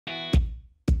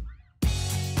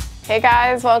Hey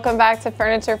guys, welcome back to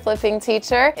Furniture Flipping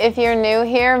Teacher. If you're new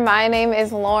here, my name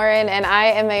is Lauren and I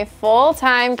am a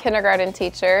full-time kindergarten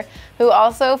teacher who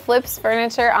also flips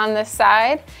furniture on the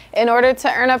side in order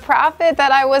to earn a profit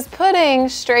that I was putting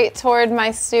straight toward my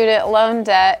student loan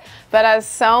debt. But as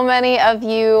so many of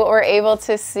you were able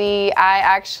to see, I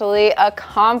actually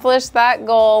accomplished that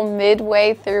goal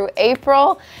midway through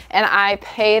April and I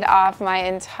paid off my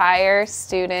entire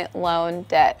student loan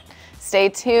debt. Stay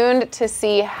tuned to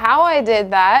see how I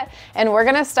did that, and we're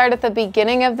gonna start at the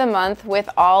beginning of the month with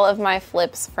all of my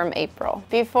flips from April.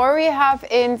 Before we hop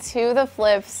into the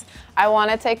flips, I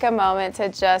wanna take a moment to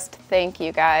just thank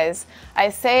you guys. I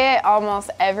say it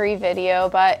almost every video,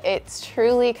 but it's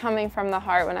truly coming from the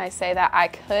heart when I say that I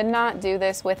could not do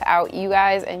this without you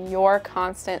guys and your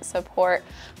constant support,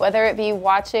 whether it be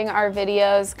watching our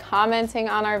videos, commenting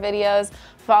on our videos,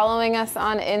 following us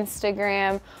on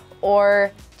Instagram,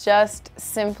 or just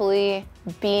simply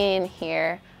being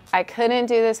here. I couldn't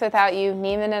do this without you.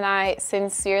 Neiman and I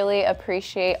sincerely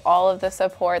appreciate all of the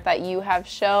support that you have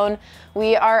shown.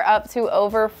 We are up to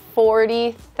over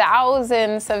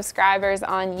 40,000 subscribers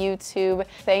on YouTube.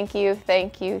 Thank you,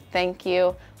 thank you, thank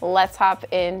you. Let's hop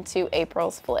into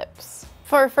April's flips.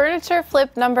 For furniture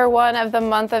flip number 1 of the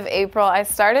month of April, I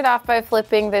started off by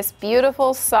flipping this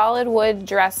beautiful solid wood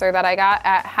dresser that I got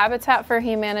at Habitat for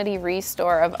Humanity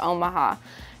Restore of Omaha.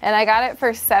 And I got it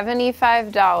for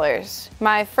 $75.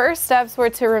 My first steps were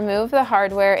to remove the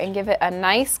hardware and give it a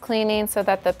nice cleaning so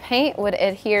that the paint would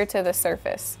adhere to the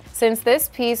surface. Since this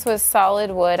piece was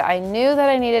solid wood, I knew that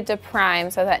I needed to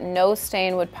prime so that no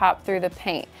stain would pop through the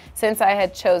paint, since I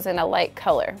had chosen a light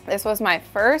color. This was my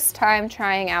first time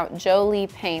trying out Jolie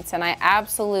paints and I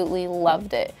absolutely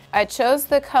loved it. I chose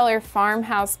the color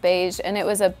Farmhouse Beige and it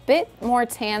was a bit more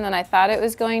tan than I thought it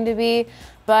was going to be,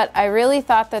 but I really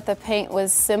thought that the paint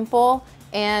was simple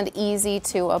and easy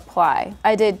to apply.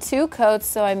 I did 2 coats,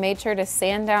 so I made sure to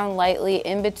sand down lightly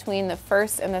in between the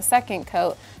first and the second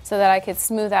coat so that I could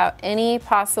smooth out any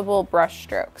possible brush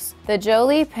strokes. The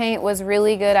Jolie paint was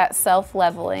really good at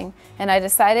self-leveling, and I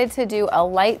decided to do a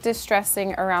light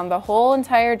distressing around the whole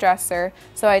entire dresser,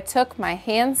 so I took my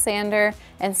hand sander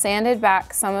and sanded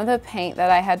back some of the paint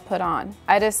that I had put on.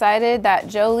 I decided that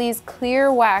Jolie's clear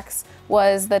wax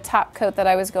was the top coat that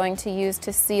I was going to use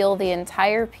to seal the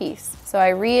entire piece. So I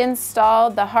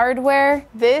reinstalled the hardware.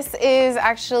 This is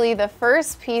actually the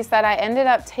first piece that I ended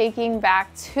up taking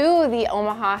back to the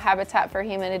Omaha Habitat for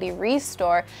Humanity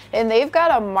Restore, and they've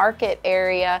got a market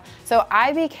area, so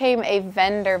I became a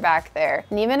vendor back there.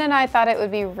 Neiman and I thought it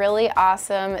would be really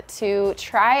awesome to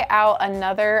try out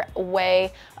another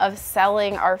way of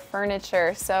selling our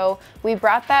furniture, so we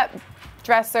brought that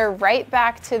dresser right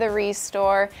back to the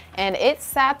Restore and it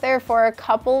sat there for a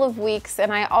couple of weeks,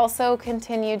 and I also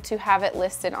continued to have it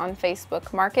listed on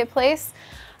Facebook Marketplace.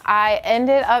 I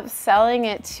ended up selling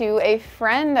it to a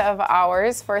friend of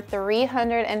ours for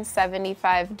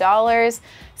 $375.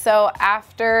 So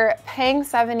after paying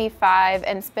 $75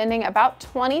 and spending about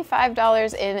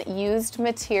 $25 in used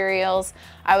materials,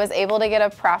 I was able to get a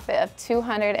profit of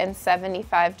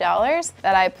 $275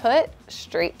 that I put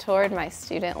straight toward my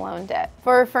student loan debt.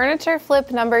 For furniture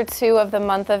flip number 2 of the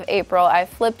month of April, I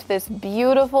flipped this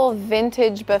beautiful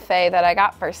vintage buffet that I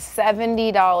got for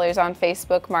 $70 on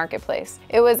Facebook Marketplace.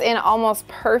 It was in almost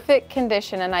perfect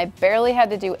condition and I barely had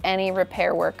to do any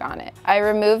repair work on it. I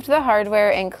removed the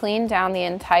hardware and cleaned down the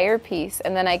entire piece,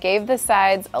 and then I gave the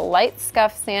sides a light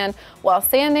scuff sand while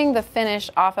sanding the finish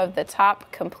off of the top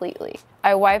completely.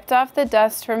 I wiped off the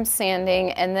dust from sanding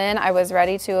and then I was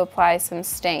ready to apply some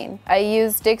stain. I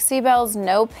used Dixie Belle's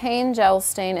No Pain Gel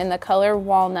Stain in the color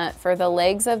Walnut for the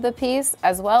legs of the piece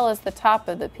as well as the top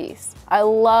of the piece. I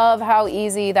love how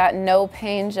easy that No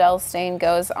Pain Gel Stain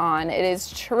goes on. It is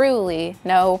truly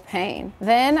no pain.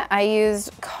 Then I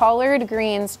used Collard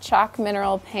Green's Chalk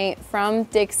Mineral Paint from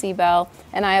Dixie Belle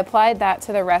and I applied that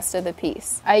to the rest of the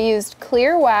piece. I used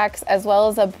clear wax as well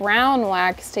as a brown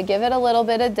wax to give it a little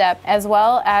bit of depth as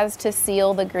well as to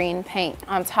seal the green paint.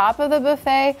 On top of the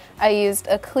buffet, I used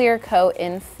a clear coat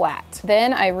in flat.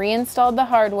 Then I reinstalled the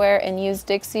hardware and used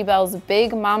Dixie Belle's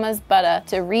Big Mama's Butter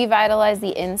to revitalize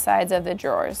the insides of the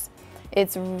drawers.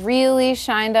 It's really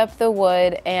shined up the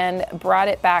wood and brought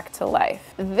it back to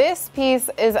life. This piece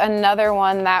is another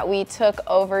one that we took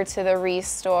over to the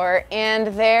Restore, and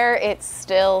there it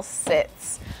still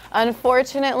sits.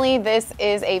 Unfortunately, this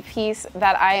is a piece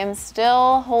that I am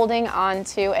still holding on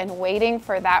to and waiting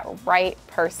for that right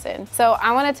person. So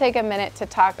I want to take a minute to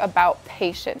talk about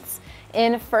patience.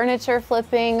 In furniture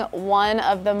flipping, one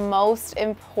of the most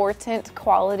important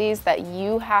qualities that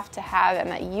you have to have and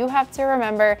that you have to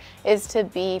remember is to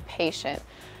be patient.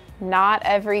 Not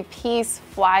every piece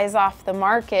flies off the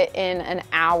market in an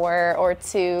hour or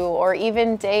two, or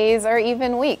even days or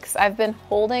even weeks. I've been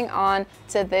holding on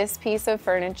to this piece of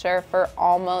furniture for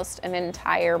almost an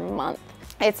entire month.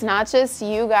 It's not just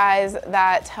you guys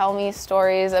that tell me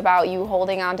stories about you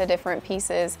holding on to different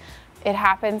pieces. It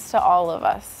happens to all of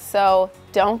us. So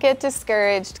don't get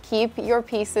discouraged. Keep your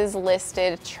pieces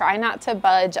listed. Try not to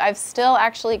budge. I've still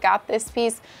actually got this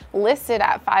piece listed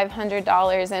at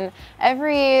 $500, and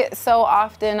every so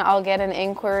often I'll get an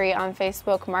inquiry on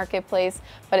Facebook Marketplace,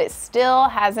 but it still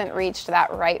hasn't reached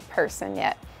that right person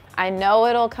yet. I know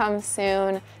it'll come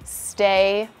soon.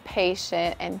 Stay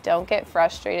patient and don't get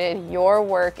frustrated. Your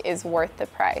work is worth the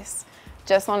price.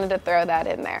 Just wanted to throw that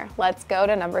in there. Let's go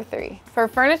to number 3. For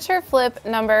furniture flip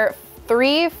number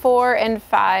 3, 4, and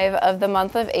 5 of the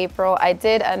month of April, I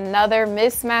did another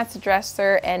mismatched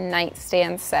dresser and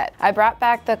nightstand set. I brought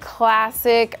back the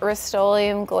classic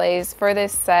Rust-Oleum glaze for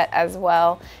this set as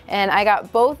well, and I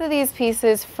got both of these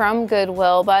pieces from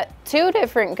Goodwill, but 2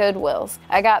 different Goodwills.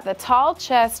 I got the tall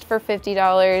chest for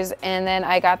 $50, and then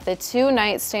I got the 2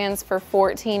 nightstands for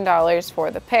 $14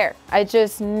 for the pair. I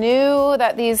just knew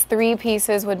that these 3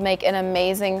 pieces would make an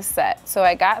amazing set, so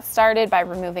I got started by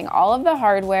removing all of the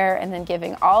hardware and then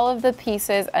giving all of the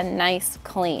pieces a nice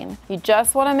clean. You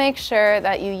just want to make sure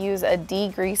that you use a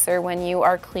degreaser when you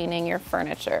are cleaning your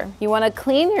furniture. You want to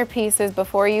clean your pieces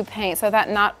before you paint, so that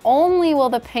not only will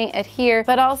the paint adhere,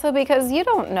 but also because you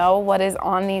don't know what is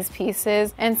on these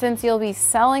pieces, and since you'll be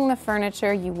selling the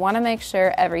furniture, you want to make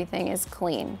sure everything is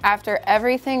clean. After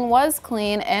everything was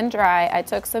clean and dry, I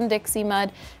took some Dixie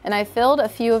mud and I filled a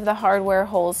few of the hardware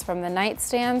holes from the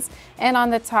nightstands and on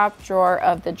the top drawer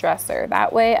of the dresser.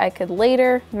 That way I could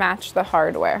later match the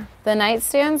hardware. The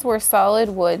nightstands were solid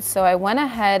wood, so I went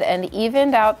ahead and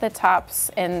evened out the tops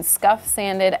and scuff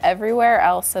sanded everywhere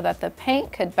else so that the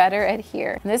paint could better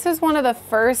adhere. This is one of the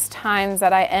first times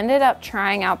that I ended up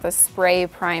trying out the spray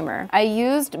primer. I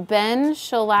used Ben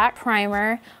Shellac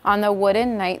primer on the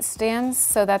wooden nightstands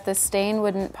so that the stain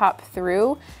wouldn't pop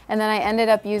through, and then I ended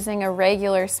up using a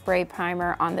regular spray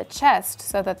primer on the chest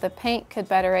so that the paint could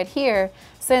better adhere,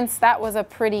 since that was a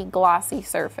pretty glossy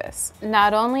surface.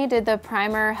 Not only did the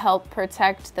primer help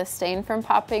protect the stain from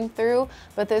popping through,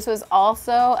 but this was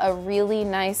also a really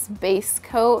nice base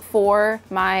coat for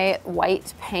my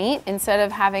white paint. Instead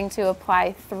of having to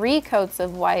apply 3 coats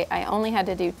of white, I only had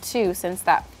to do 2, since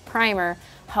that primer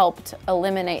helped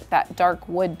eliminate that dark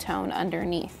wood tone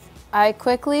underneath. I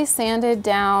quickly sanded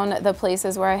down the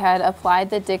places where I had applied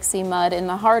the Dixie mud in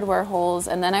the hardware holes,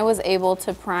 and then I was able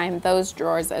to prime those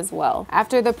drawers as well.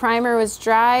 After the primer was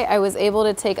dry, I was able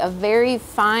to take a very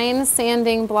fine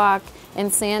sanding block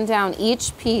and sand down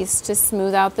each piece to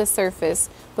smooth out the surface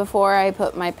before I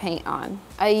put my paint on.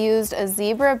 I used a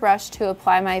zebra brush to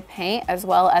apply my paint, as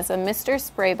well as a Mr.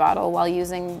 Spray bottle while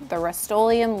using the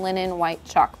Rust-Oleum linen white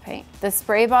chalk paint. The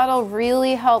spray bottle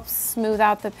really helps smooth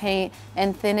out the paint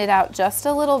and thin it out just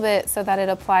a little bit so that it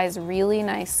applies really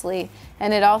nicely,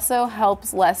 and it also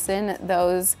helps lessen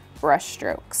those brush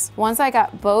strokes. Once I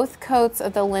got both coats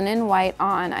of the linen white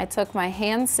on, I took my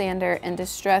hand sander and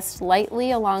distressed lightly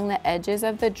along the edges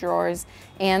of the drawers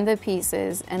and the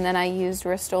pieces, and then I used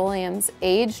Rust-Oleum's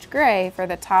aged gray for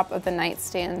the top of the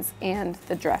nightstands and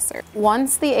the dresser.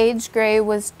 Once the aged gray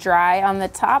was dry on the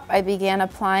top, I began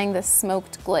applying the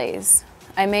smoked glaze.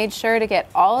 I made sure to get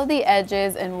all of the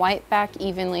edges and white back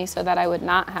evenly so that I would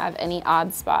not have any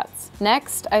odd spots.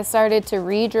 Next, I started to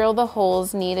re-drill the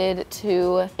holes needed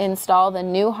to install the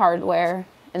new hardware,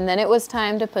 and then it was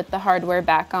time to put the hardware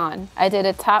back on. I did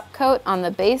a top coat on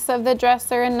the base of the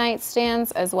dresser and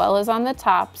nightstands as well as on the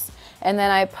tops, and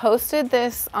then I posted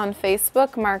this on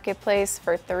Facebook Marketplace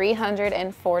for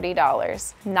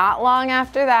 $340. Not long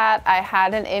after that, I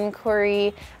had an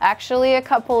inquiry, actually a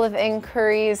couple of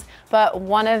inquiries, but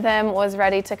one of them was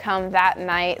ready to come that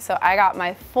night, so I got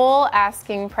my full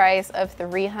asking price of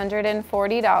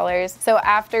 $340. So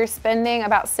after spending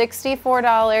about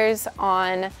 $64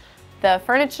 on the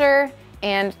furniture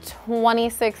and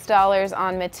 $26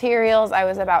 on materials, I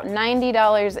was about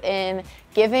 $90 in,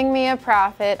 giving me a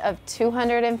profit of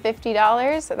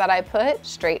 $250 that I put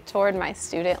straight toward my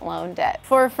student loan debt.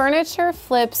 For furniture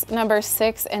flips number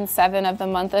 6 and 7 of the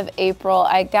month of April,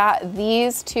 I got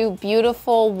these 2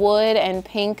 beautiful wood and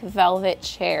pink velvet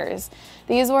chairs.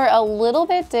 These were a little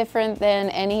bit different than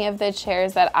any of the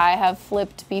chairs that I have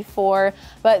flipped before,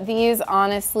 but these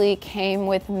honestly came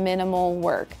with minimal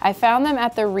work. I found them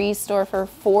at the Restore for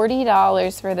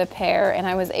 $40 for the pair, and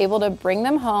I was able to bring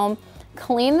them home,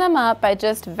 cleaned them up by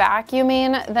just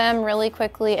vacuuming them really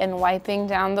quickly and wiping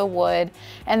down the wood.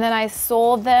 And then I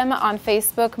sold them on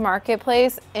Facebook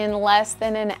Marketplace in less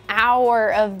than an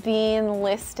hour of being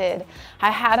listed. I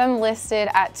had them listed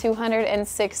at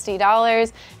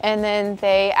 $260, and then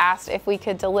they asked if we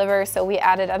could deliver, so we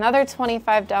added another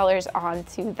 $25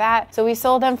 onto that. So we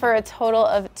sold them for a total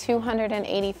of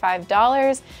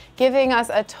 $285, giving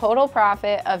us a total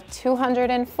profit of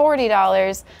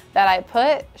 $240 that I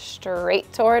put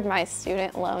straight toward my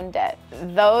student loan debt.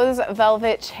 Those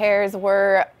velvet chairs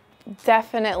were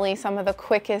definitely some of the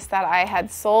quickest that I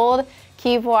had sold.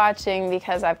 Keep watching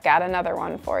because I've got another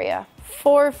one for you.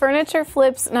 For furniture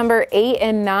flips number 8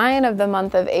 and 9 of the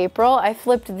month of April, I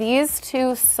flipped these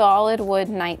two solid wood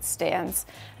nightstands.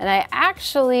 And I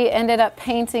actually ended up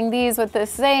painting these with the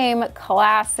same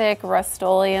classic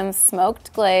Rust-Oleum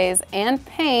smoked glaze and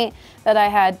paint that I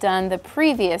had done the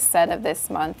previous set of this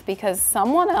month because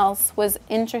someone else was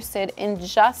interested in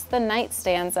just the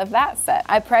nightstands of that set.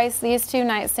 I priced these two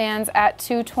nightstands at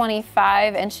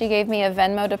 $225 and she gave me a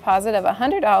Venmo deposit of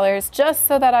 $100 just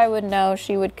so that I would know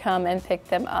she would come and pick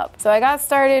them up. So I got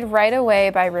started right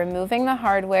away by removing the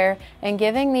hardware and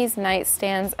giving these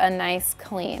nightstands a nice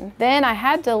clean. Then I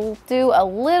had to do a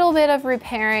little bit of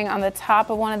repairing on the top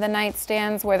of one of the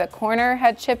nightstands where the corner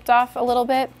had chipped off a little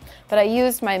bit, but I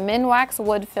used my Minwax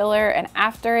wood filler, and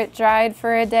after it dried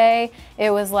for a day,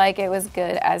 it was like it was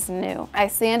good as new. I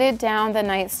sanded down the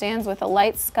nightstands with a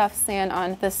light scuff sand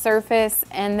on the surface,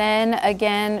 and then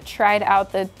again tried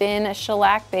out the Bin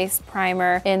shellac-based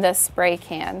primer in the spray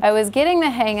can. I was getting the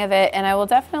hang of it, and I will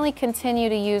definitely continue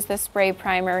to use the spray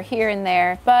primer here and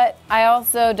there, but I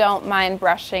also don't mind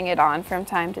brushing it on from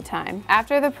time to time.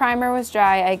 After the primer was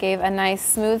dry, I gave a nice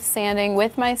smooth sanding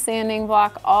with my sanding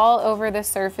block all over the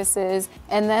surfaces,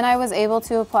 and then I was able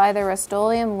to apply the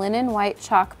Rust-Oleum linen white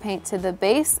chalk paint to the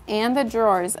base and the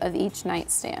drawers of each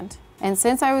nightstand. And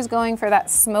since I was going for that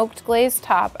smoked glaze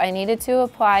top, I needed to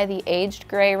apply the aged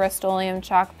gray Rust-Oleum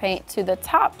chalk paint to the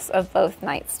tops of both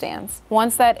nightstands.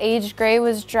 Once that aged gray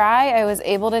was dry, I was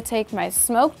able to take my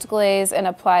smoked glaze and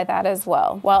apply that as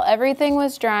well. While everything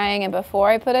was drying and before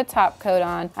I put a top coat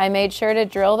on, I made sure to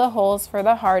drill the holes for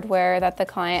the hardware that the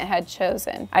client had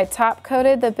chosen. I top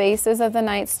coated the bases of the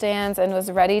nightstands and was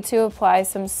ready to apply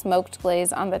some smoked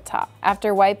glaze on the top.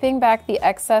 After wiping back the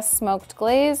excess smoked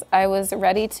glaze, I was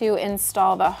ready to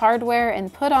install the hardware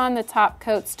and put on the top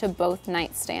coats to both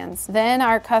nightstands. Then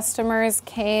our customers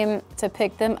came to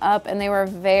pick them up and they were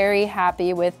very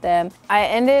happy with them. I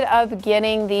ended up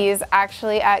getting these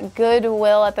actually at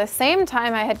Goodwill at the same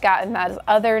time I had gotten those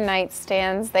other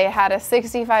nightstands. They had a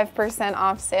 65%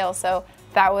 off sale, so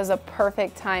that was a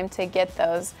perfect time to get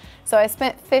those. So I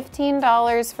spent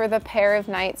 $15 for the pair of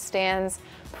nightstands,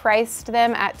 priced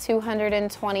them at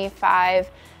 $225.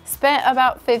 Spent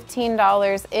about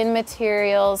 $15 in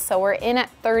materials, so we're in at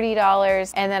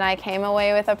 $30, and then I came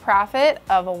away with a profit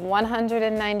of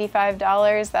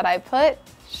 $195 that I put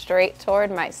straight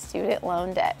toward my student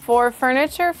loan debt. For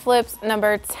furniture flips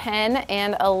number 10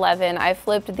 and 11, I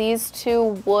flipped these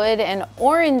two wood and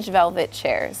orange velvet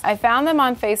chairs. I found them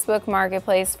on Facebook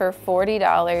Marketplace for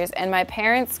 $40, and my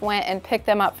parents went and picked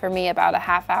them up for me about a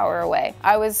half hour away.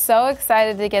 I was so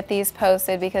excited to get these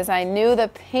posted because I knew the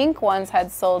pink ones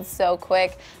had sold so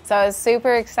quick, so I was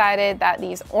super excited that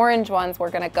these orange ones were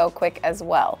gonna go quick as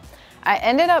well. I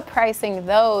ended up pricing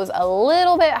those a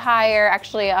little bit higher,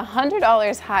 actually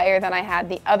 $100 higher than I had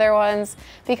the other ones,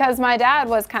 because my dad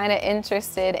was kind of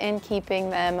interested in keeping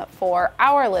them for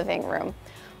our living room.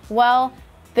 Well,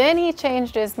 then he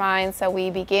changed his mind, so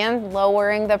we began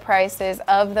lowering the prices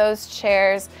of those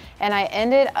chairs, and I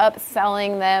ended up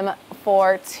selling them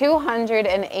for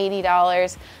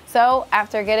 $280. So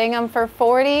after getting them for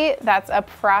 $40, that's a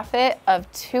profit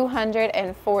of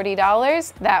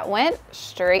 $240 that went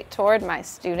straight toward my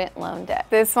student loan debt.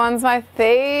 This one's my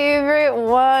favorite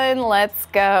one. Let's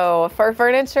go. For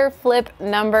furniture flip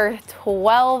number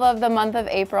 12 of the month of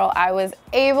April, I was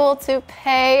able to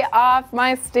pay off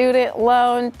my student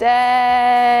loan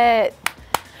debt.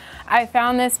 I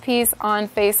found this piece on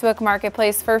Facebook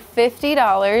Marketplace for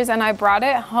 $50 and I brought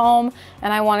it home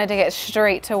and I wanted to get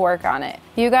straight to work on it.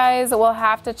 You guys will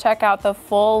have to check out the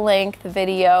full length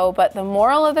video, but the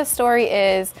moral of the story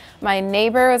is my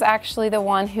neighbor was actually the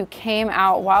one who came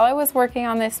out while I was working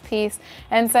on this piece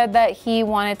and said that he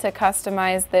wanted to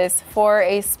customize this for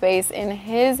a space in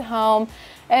his home.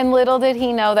 And little did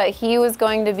he know that he was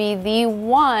going to be the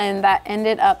one that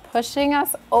ended up pushing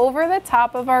us over the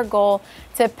top of our goal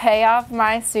to pay off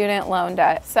my student loan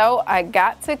debt. So I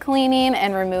got to cleaning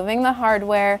and removing the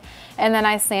hardware, and then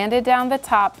I sanded down the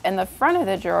top and the front of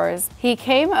the drawers. He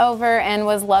came over and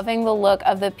was loving the look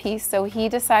of the piece, so he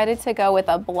decided to go with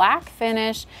a black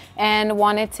finish and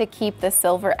wanted to keep the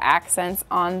silver accents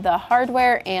on the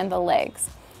hardware and the legs.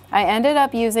 I ended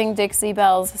up using Dixie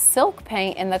Belle's silk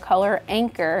paint in the color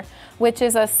Anchor, which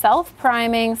is a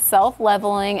self-priming,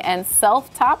 self-leveling, and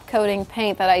self-top coating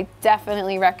paint that I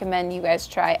definitely recommend you guys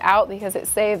try out because it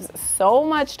saves so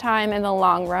much time in the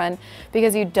long run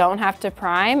because you don't have to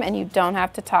prime and you don't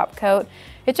have to top coat.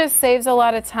 It just saves a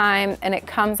lot of time and it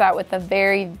comes out with a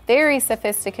very, very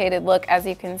sophisticated look, as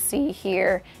you can see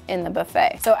here in the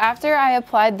buffet. So after I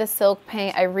applied the silk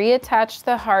paint, I reattached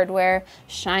the hardware,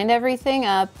 shined everything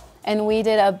up, and we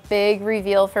did a big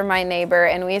reveal for my neighbor,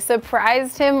 and we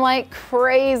surprised him like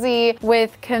crazy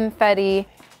with confetti.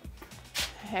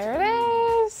 There it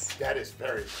is. That is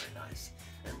very, very nice.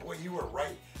 And boy, you were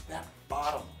right. That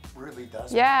bottom really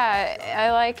does. Yeah,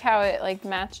 I like how it like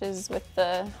matches with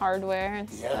the hardware and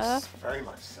stuff. Yes, very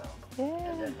much so. Yeah.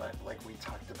 And then like we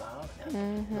talked about,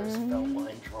 and those felt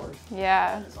line drawers.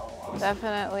 Yeah, that is all awesome.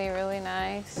 Definitely really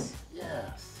nice.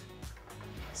 Yes.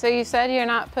 So you said you're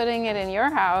not putting it in your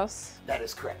house. That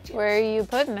is correct, yes. Where are you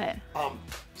putting it?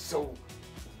 So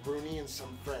Rooney and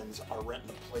some friends are renting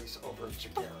a place over in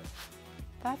Chagrin.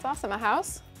 That's awesome. A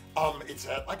house? It's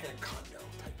like a condo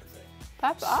type of thing.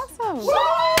 That's awesome.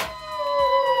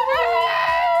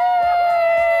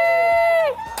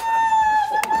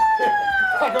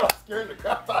 I know, scared the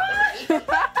crap out of me.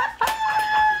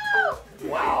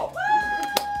 Wow.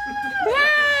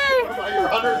 Yay! Am I your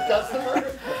 100th customer?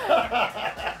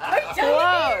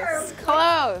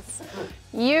 Close.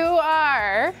 You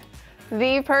are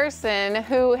the person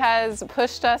who has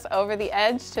pushed us over the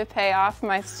edge to pay off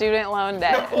my student loan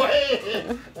debt.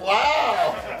 Wait,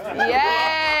 wow.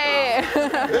 Yay!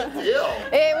 Good deal.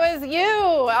 It was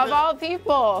you, of all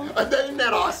people. Isn't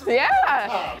that awesome?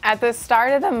 Yeah. At the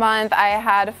start of the month, I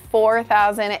had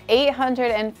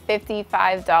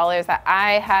 $4,855 that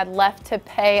I had left to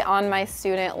pay on my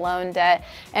student loan debt.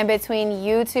 And between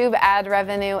YouTube ad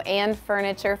revenue and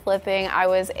furniture flipping, I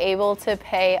was able to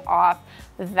pay off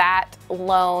that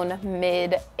loan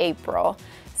mid-April.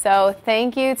 So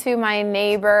thank you to my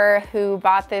neighbor who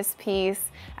bought this piece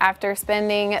after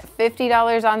spending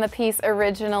 $50 on the piece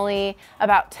originally,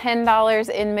 about $10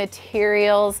 in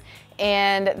materials,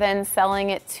 and then selling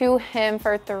it to him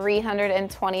for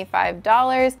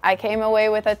 $325. I came away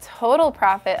with a total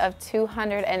profit of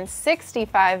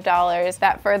 $265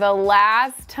 that for the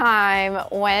last time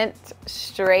went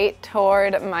straight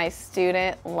toward my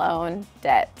student loan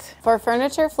debt. For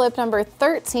furniture flip number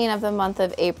 13 of the month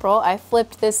of April, I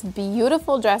flipped this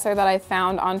beautiful dresser that I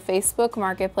found on Facebook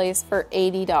Marketplace for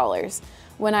 $80.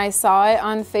 When I saw it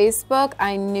on Facebook,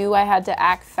 I knew I had to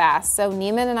act fast, so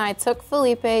Neiman and I took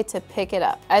Felipe to pick it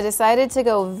up. I decided to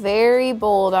go very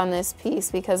bold on this piece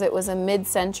because it was a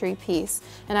mid-century piece,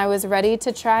 and I was ready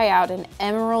to try out an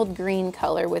emerald green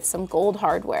color with some gold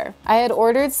hardware. I had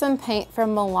ordered some paint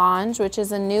from Melange, which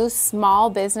is a new small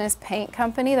business paint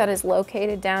company that is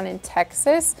located down in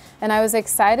Texas, and I was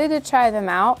excited to try them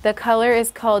out. The color is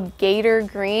called Gator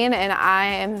Green, and I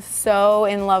am so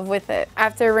in love with it.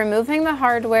 After removing the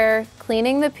hardware,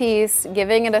 cleaning the piece,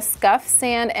 giving it a scuff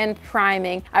sand, and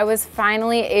priming, I was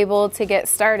finally able to get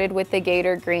started with the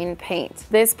Gator Green paint.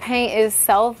 This paint is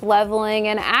self-leveling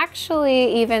and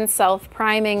actually even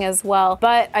self-priming as well,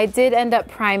 but I did end up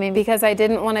priming because I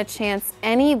didn't want to chance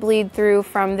any bleed through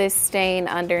from this stain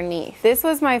underneath. This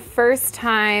was my first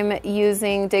time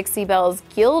using Dixie Belle's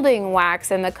gilding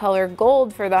wax in the color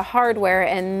gold for the hardware,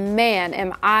 and man,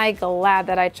 am I glad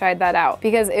that I tried that out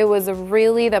because it was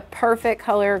really the perfect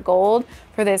color gold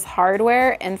for this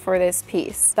hardware and for this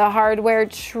piece. The hardware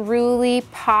truly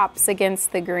pops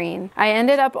against the green. I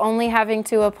ended up only having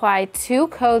to apply 2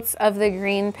 coats of the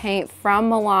green paint from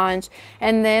Melange,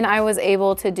 and then I was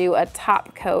able to do a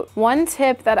top coat. One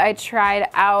tip that I tried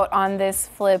out on this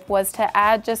flip was to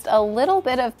add just a little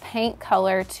bit of paint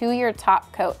color to your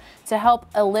top coat to help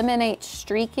eliminate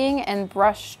streaking and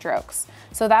brush strokes.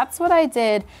 So that's what I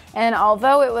did, and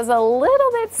although it was a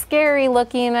little bit scary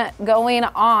looking going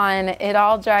on, it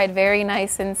all dried very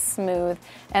nice and smooth,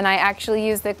 and I actually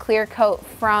used the clear coat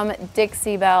from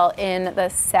Dixie Belle in the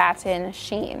satin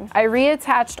sheen. I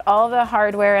reattached all the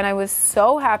hardware and I was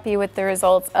so happy with the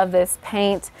results of this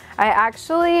paint. I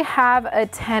actually have a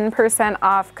 10%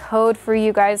 off code for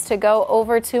you guys to go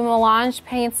over to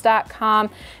melangepaints.com,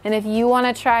 and if you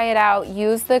want to try it out,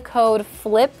 use the code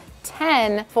FLIP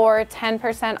 10 for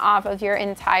 10% off of your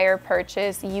entire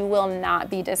purchase. You will not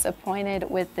be disappointed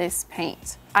with this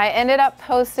paint. I ended up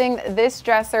posting this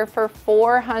dresser for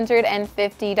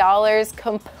 $450,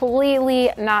 completely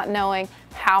not knowing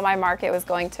how my market was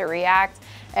going to react.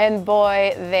 And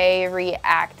boy, they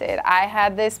reacted. I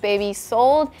had this baby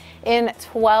sold in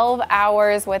 12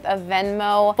 hours with a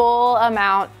Venmo full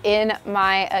amount in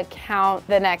my account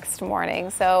the next morning.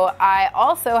 So I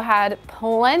also had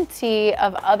plenty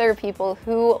of other people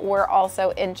who were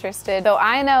also interested. So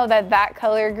I know that that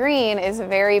color green is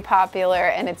very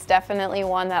popular, and it's definitely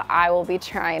one that I will be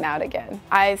trying out again.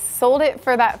 I sold it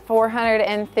for that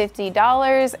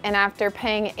 $450, and after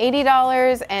paying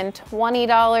 $80 and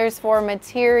 $20 for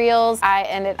materials, I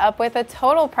ended up with a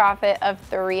total profit of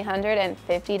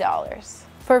 $350.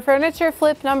 For furniture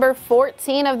flip number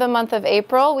 14 of the month of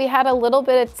April, we had a little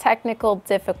bit of technical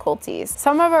difficulties.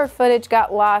 Some of our footage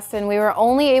got lost and we were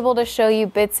only able to show you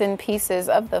bits and pieces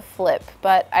of the flip,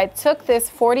 but I took this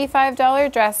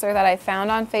 $45 dresser that I found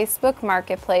on Facebook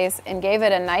Marketplace and gave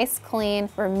it a nice clean,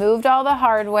 removed all the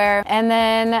hardware, and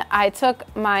then I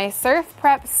took my Surf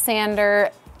Prep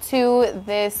sander to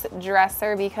this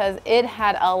dresser because it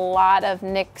had a lot of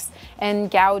nicks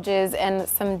and gouges and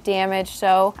some damage,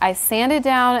 so I sanded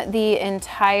down the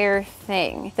entire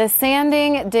thing. The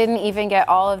sanding didn't even get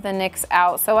all of the nicks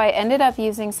out, so I ended up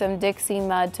using some Dixie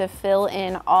mud to fill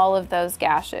in all of those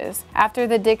gashes. After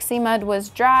the Dixie mud was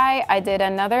dry, I did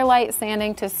another light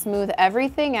sanding to smooth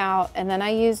everything out, and then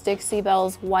I used Dixie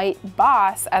Belle's White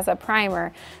Boss as a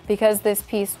primer because this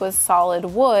piece was solid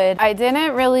wood. I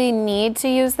didn't really need to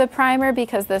use the primer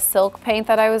because the silk paint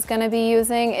that I was going to be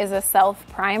using is a self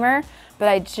primer, but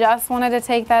I just wanted to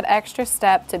take that extra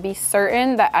step to be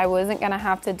certain that I wasn't going to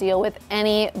have to deal with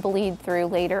any bleed through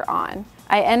later on.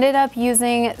 I ended up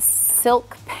using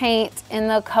silk paint in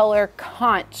the color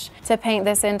Conch to paint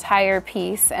this entire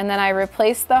piece, and then I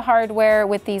replaced the hardware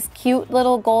with these cute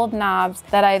little gold knobs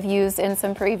that I've used in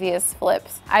some previous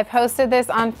flips. I posted this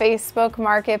on Facebook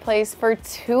Marketplace for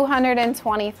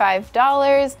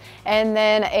 $225, and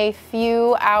then a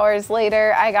few hours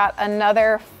later I got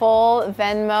another full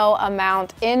Venmo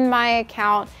amount in my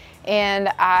account, and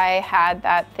I had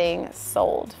that thing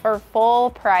sold for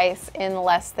full price in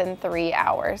less than 3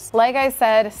 hours. Like I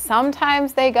said,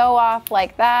 sometimes they go off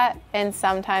like that and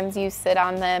sometimes you sit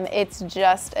on them. It's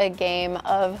just a game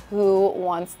of who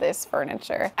wants this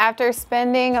furniture. After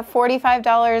spending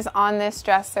 $45 on this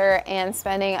dresser and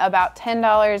spending about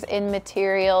 $10 in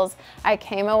materials, I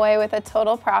came away with a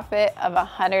total profit of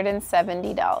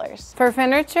 $170. For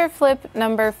furniture flip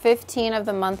number 15 of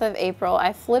the month of April,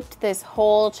 I flipped this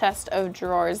whole chest of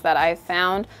drawers that I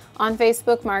found on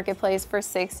Facebook Marketplace for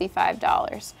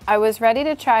 $65. I was ready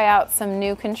to try out some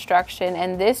new construction,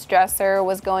 and this dresser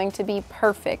was going to be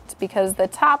perfect because the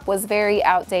top was very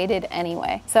outdated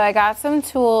anyway. So I got some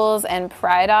tools and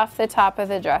pried off the top of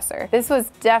the dresser. This was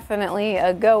definitely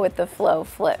a go with the flow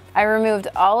flip. I removed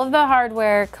all of the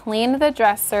hardware, cleaned the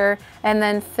dresser, and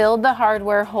then filled the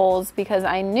hardware holes because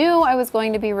I knew I was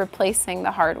going to be replacing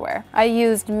the hardware. I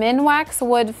used Minwax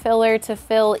wood filler to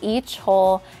fill each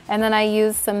hole, and then I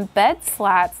used some bed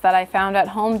slats that I found at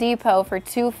Home Depot for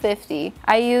 $2.50.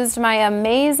 I used my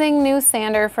amazing new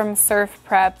sander from Surf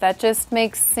Prep that just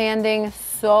makes sanding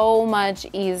so much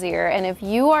easier. And if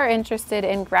you are interested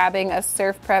in grabbing a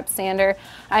Surf Prep sander,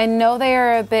 I know they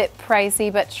are a bit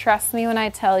pricey, but trust me when I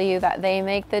tell you that they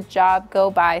make the job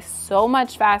go by so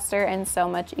much faster and so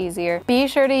much easier. Be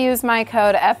sure to use my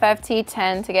code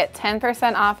FFT10 to get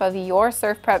 10% off of your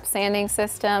Surf Prep sanding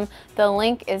system. The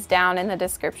link is down in the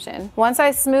description. Once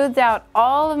I smoothed out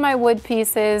all of my wood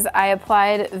pieces, I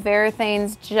applied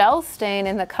Varathane's gel stain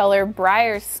in the color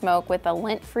Briar Smoke with a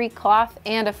lint-free cloth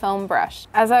and a foam brush.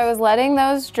 As I was letting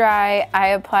those dry, I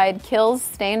applied Kiehl's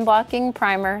stain blocking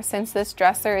primer. Since this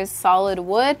dresser is solid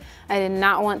wood, I did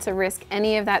not want to risk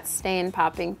any of that stain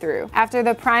popping through. After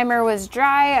the primer was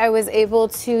dry, I was able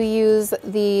to use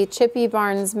the Chippy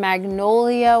Barnes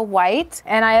Magnolia White,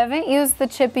 and I haven't used the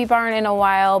Chippy Barn in a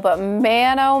while, but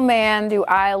man oh man do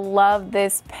I love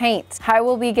this paint. I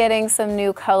will be getting some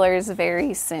new colors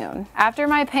very soon. After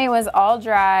my paint was all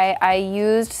dry, I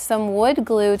used some wood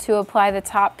glue to apply the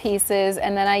top pieces,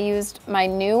 and then I used my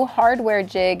new hardware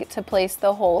jig to place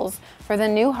the holes for the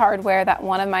new hardware that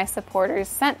one of my supporters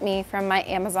sent me from my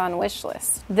Amazon wish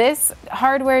list. This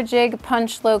hardware jig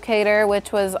punch locator,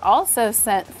 which was also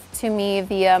sent to me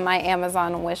via my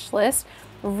Amazon wish list,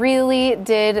 really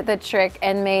did the trick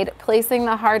and made placing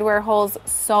the hardware holes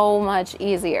so much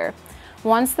easier.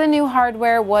 Once the new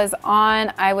hardware was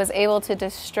on, I was able to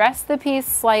distress the piece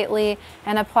slightly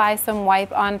and apply some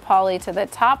wipe-on poly to the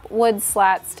top wood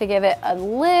slats to give it a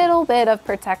little bit of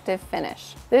protective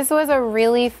finish. This was a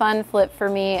really fun flip for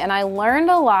me and I learned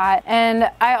a lot, and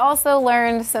I also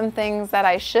learned some things that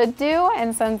I should do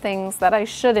and some things that I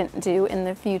shouldn't do in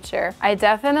the future. I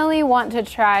definitely want to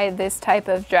try this type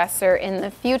of dresser in the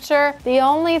future. The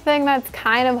only thing that's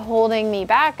kind of holding me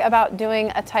back about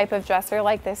doing a type of dresser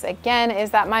like this again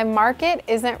is that my market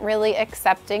isn't really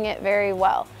accepting it very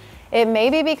well. It may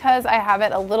be because I have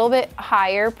it a little bit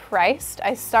higher priced.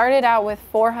 I started out with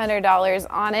 $400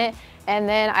 on it and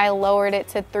then I lowered it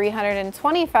to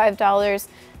 $325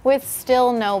 with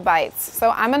still no bites. So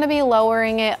I'm gonna be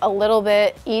lowering it a little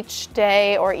bit each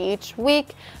day or each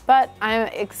week, but I'm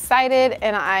excited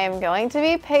and I am going to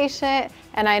be patient,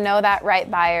 and I know that right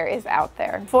buyer is out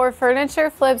there. For furniture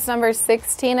flips number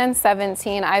 16 and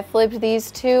 17, I flipped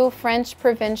these two French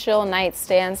Provincial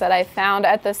nightstands that I found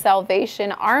at the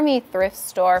Salvation Army thrift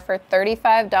store for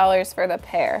 $35 for the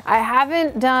pair. I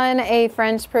haven't done a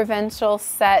French Provincial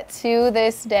set to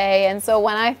this day, and so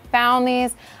when I found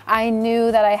these, I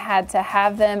knew that I had to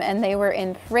have them and they were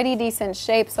in pretty decent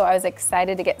shape, so I was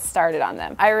excited to get started on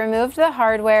them. I removed the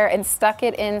hardware and stuck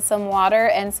it in some water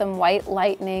and some white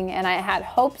lightning, and I had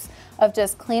hopes of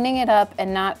just cleaning it up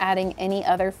and not adding any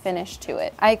other finish to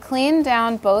it. I cleaned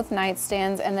down both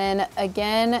nightstands and then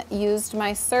again used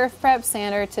my Surf Prep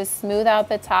sander to smooth out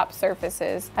the top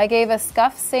surfaces. I gave a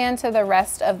scuff sand to the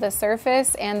rest of the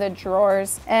surface and the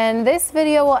drawers, and this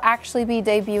video will actually be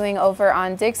debuting over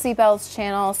on Dixie Belle's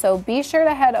channel, so be sure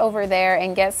to head over there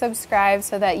and get subscribed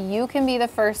so that you can be the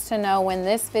first to know when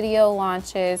this video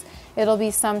launches. It'll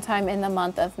be sometime in the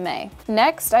month of May.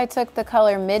 Next, I took the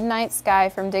color Midnight Sky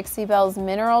from Dixie Belle's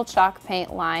Mineral Chalk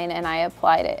Paint line and I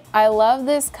applied it. I love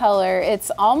this color.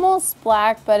 It's almost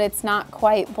black, but it's not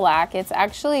quite black. It's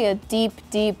actually a deep,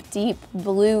 deep, deep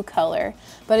blue color,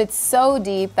 but it's so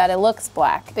deep that it looks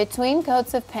black. Between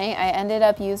coats of paint, I ended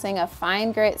up using a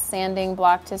fine grit sanding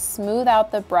block to smooth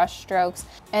out the brush strokes,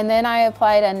 and then I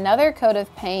applied another coat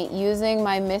of paint using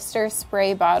my Mr.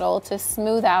 Spray bottle to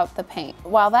smooth out the paint.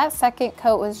 While that second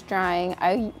coat was drying,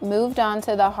 I moved on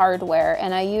to the hardware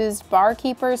and I used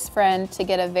Barkeeper's Friend to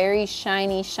get a very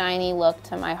shiny, shiny look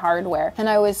to my hardware. And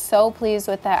I was so pleased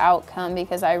with the outcome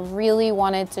because I really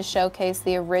wanted to showcase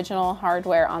the original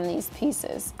hardware on these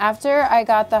pieces. After I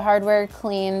got the hardware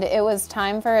cleaned, it was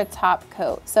time for a top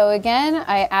coat. So again,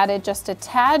 I added just a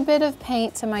tad bit of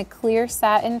paint to my clear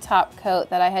satin top coat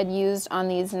that I had used on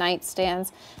these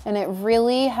nightstands, and it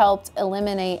really helped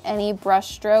eliminate any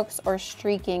brush strokes or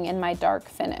streaking in my dark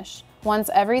finish.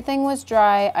 Once everything was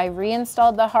dry, I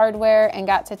reinstalled the hardware and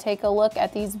got to take a look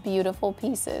at these beautiful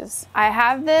pieces. I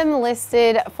have them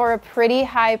listed for a pretty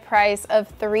high price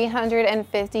of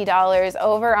 $350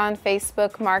 over on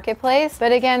Facebook Marketplace.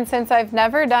 But again, since I've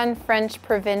never done French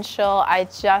Provincial, I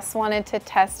just wanted to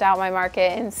test out my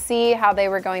market and see how they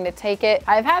were going to take it.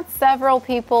 I've had several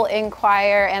people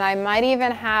inquire, and I might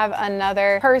even have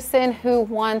another person who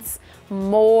wants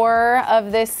more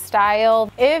of this style.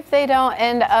 If they don't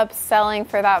end up selling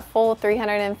for that full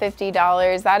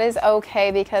 $350, that is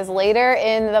okay, because later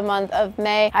in the month of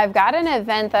May, I've got an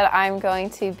event that I'm going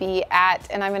to be at,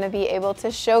 and I'm going to be able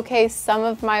to showcase some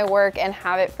of my work and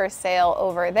have it for sale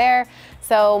over there.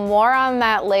 So more on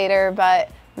that later,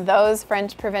 but those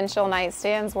French Provincial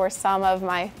nightstands were some of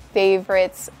my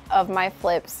favorites of my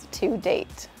flips to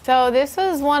date. So this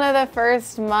was one of the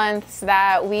first months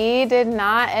that we did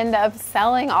not end up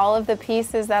selling all of the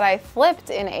pieces that I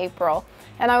flipped in April.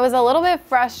 And I was a little bit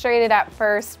frustrated at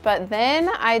first, but then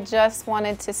I just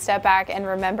wanted to step back and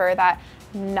remember that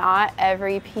not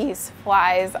every piece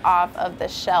flies off of the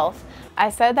shelf. I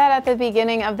said that at the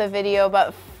beginning of the video,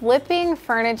 but flipping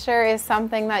furniture is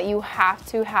something that you have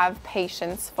to have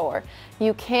patience for.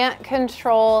 You can't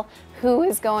control who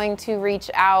is going to reach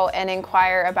out and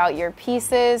inquire about your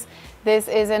pieces. This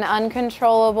is an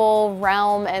uncontrollable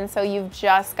realm, and so you've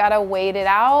just got to wait it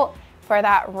out for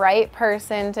that right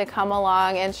person to come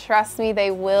along, and trust me,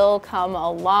 they will come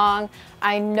along.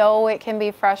 I know it can be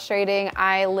frustrating.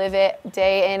 I live it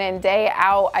day in and day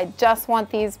out. I just want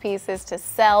these pieces to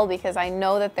sell because I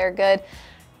know that they're good.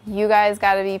 You guys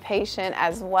got to be patient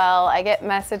as well. I get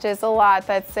messages a lot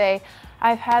that say,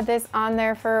 I've had this on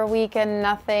there for a week and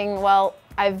nothing. Well,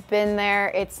 I've been there.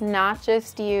 It's not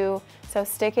just you. So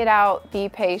stick it out, be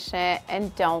patient,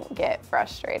 and don't get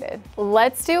frustrated.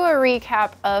 Let's do a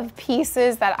recap of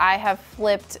pieces that I have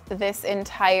flipped this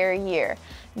entire year.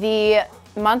 The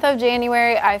month of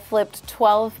January, I flipped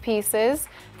 12 pieces.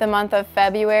 The month of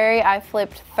February, I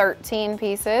flipped 13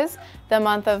 pieces. The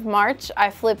month of March,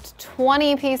 I flipped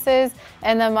 20 pieces.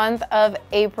 And the month of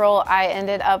April, I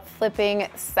ended up flipping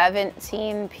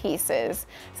 17 pieces.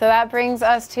 So that brings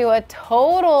us to a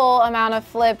total amount of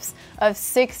flips of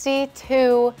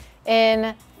 62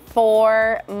 in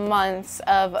 4 months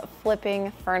of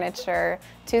flipping furniture.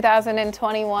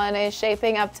 2021 is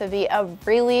shaping up to be a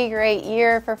really great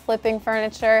year for flipping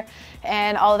furniture.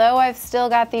 And although I've still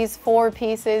got these 4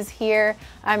 pieces here,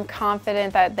 I'm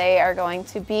confident that they are going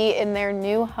to be in their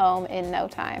new home in no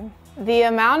time. The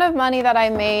amount of money that I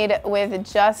made with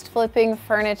just flipping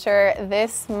furniture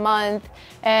this month,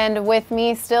 and with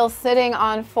me still sitting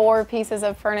on 4 pieces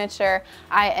of furniture,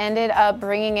 I ended up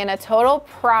bringing in a total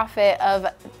profit of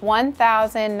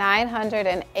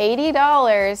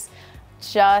 $1,980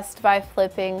 just by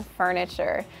flipping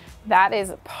furniture. That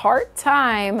is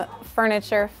part-time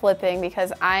furniture flipping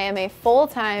because I am a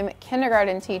full-time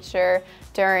kindergarten teacher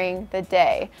during the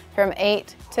day. From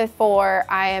 8 to 4,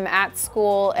 I am at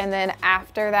school, and then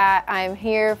after that, I'm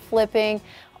here flipping,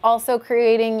 also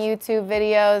creating YouTube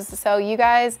videos. So you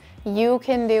guys, you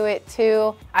can do it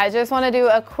too. I just want to do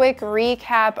a quick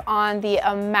recap on the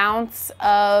amounts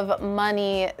of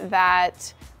money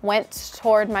that went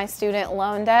toward my student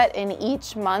loan debt in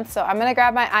each month. So I'm going to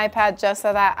grab my iPad just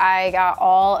so that I got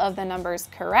all of the numbers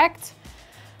correct.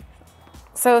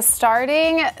 So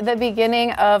starting the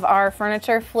beginning of our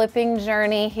furniture flipping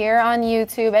journey here on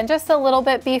YouTube, and just a little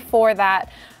bit before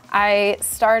that, I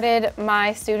started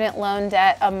my student loan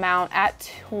debt amount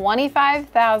at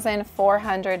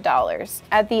 $25,400.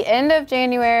 At the end of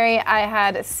January, I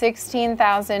had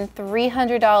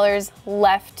 $16,300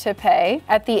 left to pay.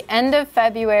 At the end of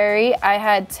February, I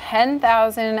had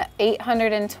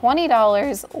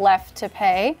 $10,820 left to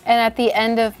pay. And at the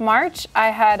end of March,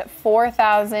 I had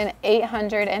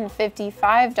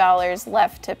 $4,855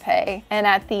 left to pay. And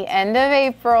at the end of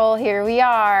April, here we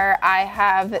are, I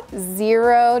have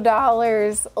 $0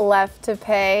 left to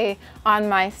pay on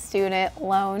my student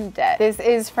loan debt. This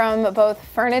is from both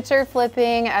furniture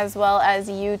flipping as well as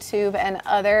YouTube and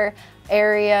other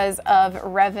areas of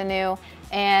revenue.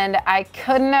 And I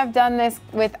couldn't have done this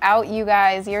without you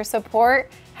guys. Your support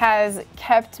has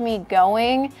kept me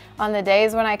going on the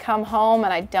days when I come home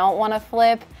and I don't want to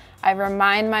flip. I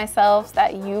remind myself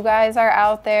that you guys are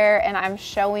out there, and I'm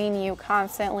showing you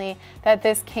constantly that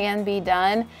this can be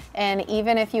done. And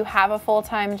even if you have a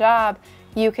full-time job,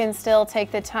 you can still take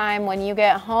the time when you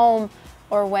get home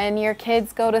or when your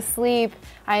kids go to sleep.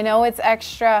 I know it's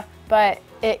extra, but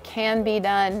it can be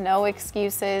done. No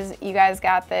excuses. You guys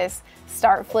got this.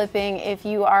 Start flipping. If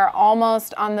you are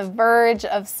almost on the verge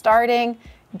of starting,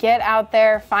 get out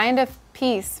there, find a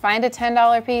piece, find a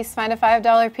 $10 piece, find a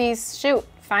 $5 piece, shoot.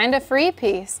 Find a free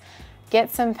piece, get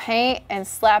some paint and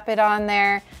slap it on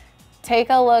there. Take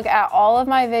a look at all of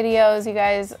my videos. You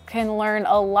guys can learn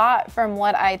a lot from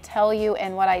what I tell you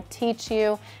and what I teach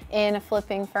you in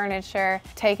flipping furniture.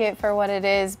 Take it for what it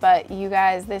is, but you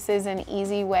guys, this is an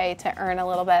easy way to earn a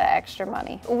little bit of extra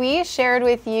money. We shared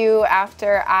with you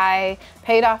after I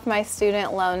paid off my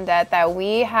student loan debt that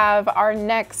we have our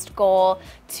next goal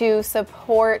to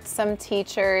support some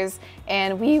teachers,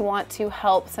 and we want to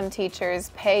help some teachers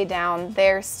pay down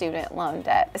their student loan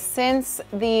debt. Since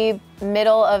the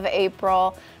middle of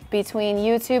April, between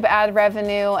YouTube ad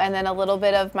revenue and then a little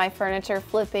bit of my furniture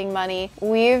flipping money,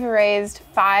 we've raised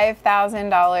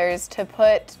 $5,000 to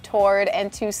put toward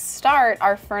and to start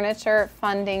our Furniture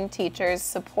Funding Teachers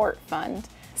Support Fund.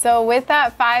 So with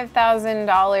that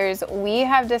 $5,000, we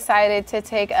have decided to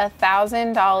take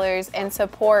 $1,000 and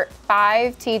support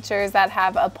 5 teachers that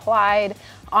have applied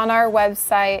on our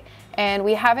website. And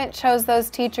we haven't chose those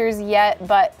teachers yet,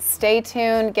 but stay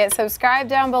tuned, get subscribed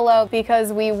down below,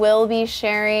 because we will be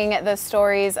sharing the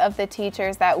stories of the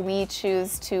teachers that we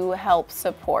choose to help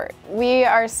support. We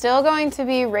are still going to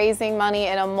be raising money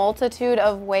in a multitude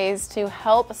of ways to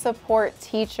help support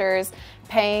teachers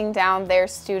paying down their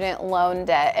student loan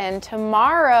debt. And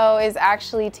tomorrow is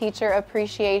actually Teacher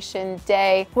Appreciation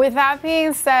Day. With that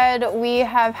being said, we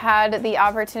have had the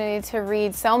opportunity to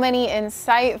read so many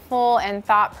insightful and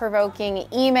thought-provoking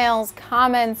emails,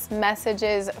 comments,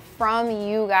 messages from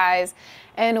you guys.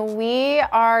 And we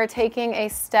are taking a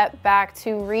step back to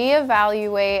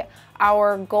reevaluate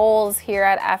our goals here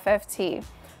at FFT.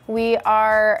 We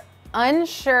are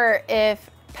unsure if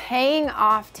paying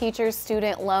off teachers'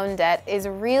 student loan debt is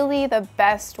really the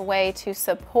best way to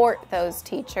support those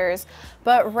teachers,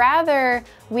 but rather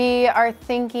we are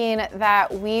thinking that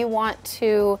we want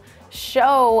to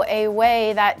show a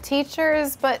way that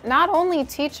teachers, but not only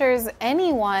teachers,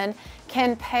 anyone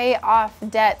can pay off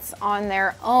debts on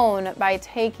their own by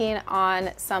taking on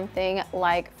something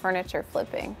like furniture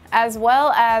flipping, as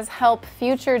well as help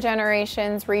future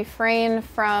generations refrain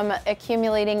from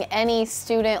accumulating any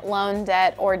student loan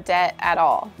debt or debt at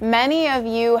all. Many of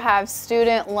you have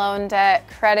student loan debt,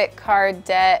 credit card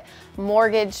debt,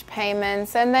 mortgage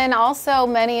payments, and then also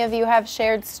many of you have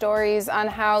shared stories on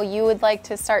how you would like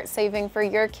to start saving for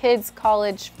your kids'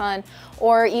 college fund,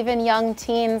 or even young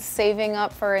teens saving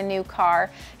up for a new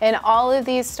car. And all of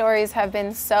these stories have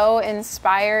been so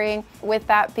inspiring. With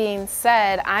that being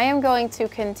said, I am going to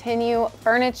continue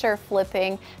furniture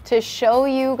flipping to show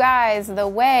you guys the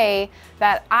way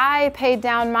that I paid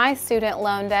down my student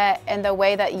loan debt and the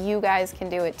way that you guys can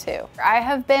do it too. I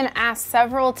have been asked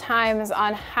several times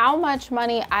on how much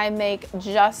money I make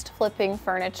just flipping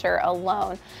furniture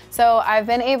alone. So I've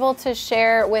been able to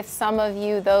share with some of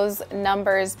you those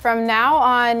numbers. From now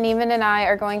on, Neiman and I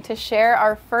are going to share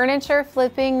our furniture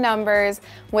flipping numbers,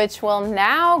 which will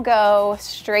now go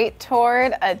straight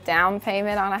toward a down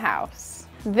payment on a house.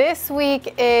 This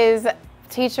week is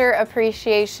Teacher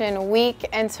Appreciation Week,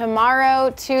 and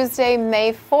tomorrow, Tuesday,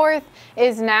 May 4th,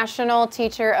 is National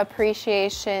Teacher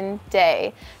Appreciation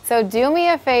Day. So do me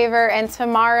a favor, and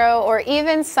tomorrow or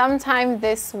even sometime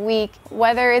this week,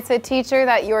 whether it's a teacher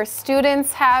that your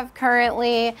students have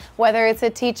currently, whether it's a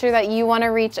teacher that you want to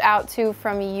reach out to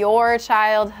from your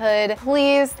childhood,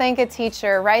 please thank a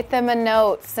teacher. Write them a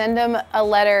note, send them a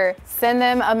letter, send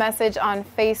them a message on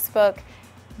Facebook.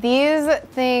 These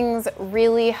things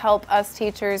really help us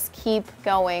teachers keep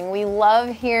going. We love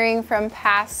hearing from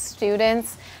past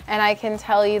students, and I can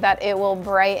tell you that it will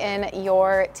brighten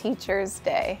your teacher's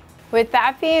day. With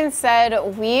that being said,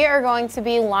 we are going to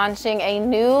be launching a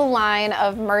new line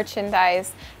of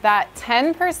merchandise that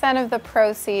 10% of the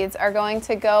proceeds are going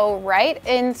to go right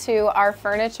into our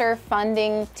Furniture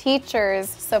Funding Teachers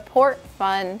Support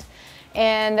Fund.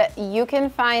 And you can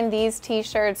find these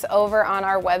t-shirts over on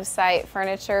our website,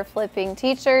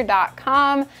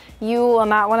 FurnitureFlippingTeacher.com. You will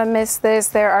not want to miss this.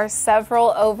 There are several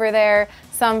over there,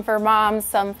 some for moms,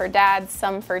 some for dads,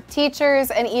 some for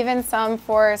teachers, and even some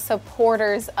for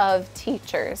supporters of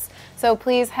teachers. So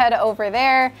please head over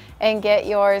there and get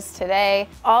yours today.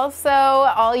 Also,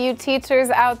 all you teachers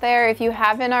out there, if you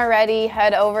haven't already,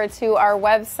 head over to our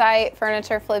website,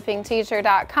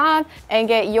 FurnitureFlippingTeacher.com, and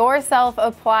get yourself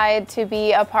applied to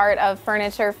be a part of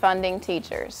Furniture Funding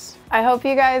Teachers. I hope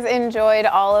you guys enjoyed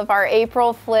all of our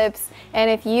April flips, and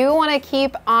if you want to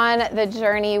keep on the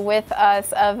journey with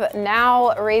us of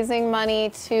now raising money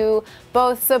to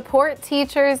both support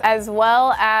teachers as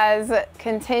well as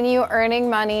continue earning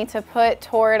money to put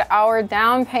toward our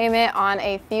down payment on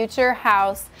a future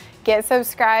house, get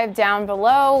subscribed down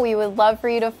below. We would love for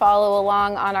you to follow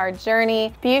along on our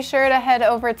journey. Be sure to head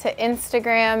over to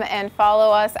Instagram and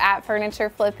follow us at Furniture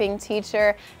Flipping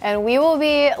Teacher, and we will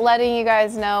be letting you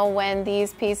guys know when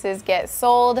these pieces get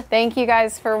sold. Thank you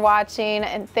guys for watching,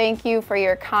 and thank you for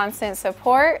your constant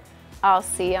support. I'll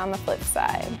see you on the flip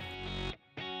side.